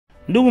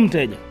Ndugu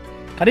mteja,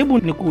 karibu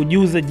ni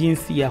kujuze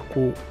jinsi ya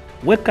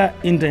kuweka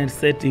internet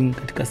setting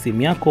katika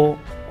simu yako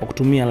kwa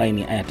kutumia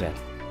line ya Airtel.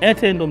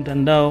 Airtel ndio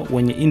mtandao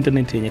wenye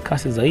internet yenye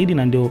kasi zaidi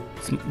na ndio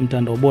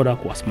mtandao bora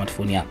kwa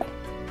smartphone yako.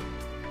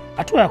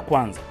 Hatua ya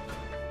kwanza,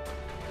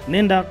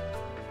 nenda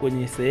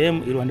kwenye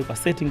sehemu iliyoandikwa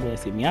setting kwenye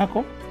simu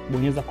yako,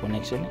 bonyeza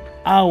connection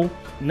au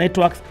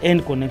networks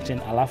and connection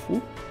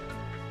alafu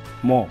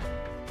more.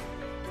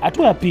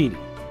 Hatua ya pili,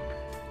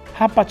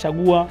 hapa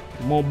chagua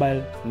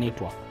mobile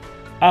network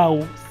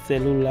au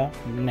cellular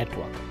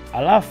network,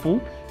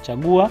 alafu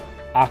chagua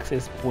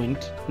access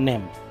point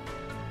name.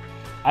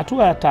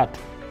 Hatua ya tatu,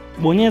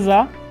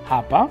 bonyeza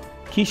hapa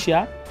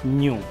kisha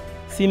new.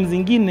 Simu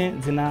zingine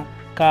zina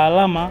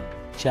kaalama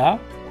cha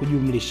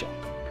kujumlisha.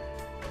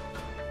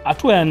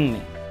 Hatua ya 4,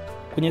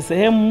 kwenye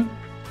sehemu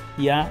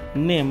ya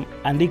name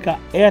andika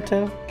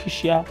Airtel,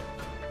 kisha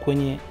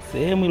kwenye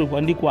sehemu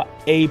iliyoandikwa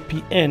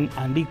APN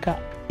andika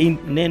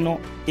neno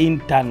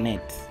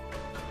internet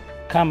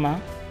kama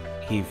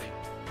hivi.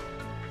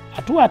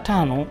 Hatua ya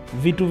 5,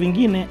 vitu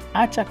vingine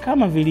acha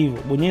kama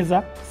vilivyo,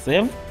 bonyeza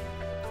save.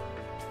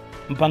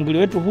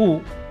 Mpangilio wetu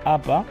huu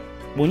hapa,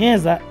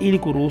 bonyeza ili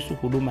kuruhusu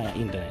huduma ya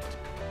internet.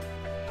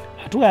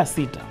 Hatua ya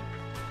 6,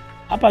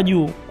 hapa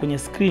juu kwenye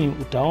screen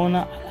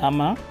utaona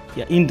alama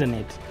ya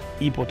internet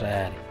ipo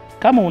tayari.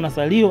 Kama una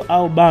salio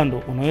au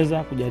bando,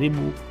 unaweza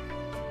kujaribu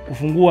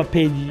kufungua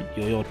peji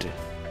yoyote.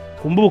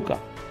 Kumbuka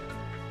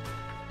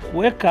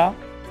kuweka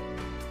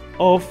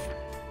off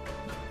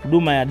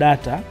huduma ya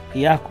data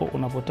yako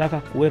unapotaka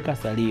kuweka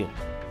salio.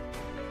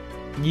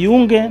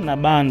 Jiunge na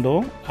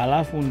bando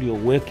alafu ndio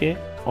uweke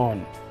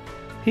on.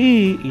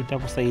 Hii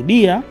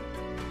itakusaidia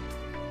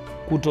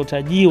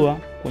kutochajiwa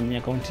kwenye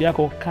akaunti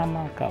yako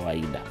kama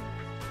kawaida.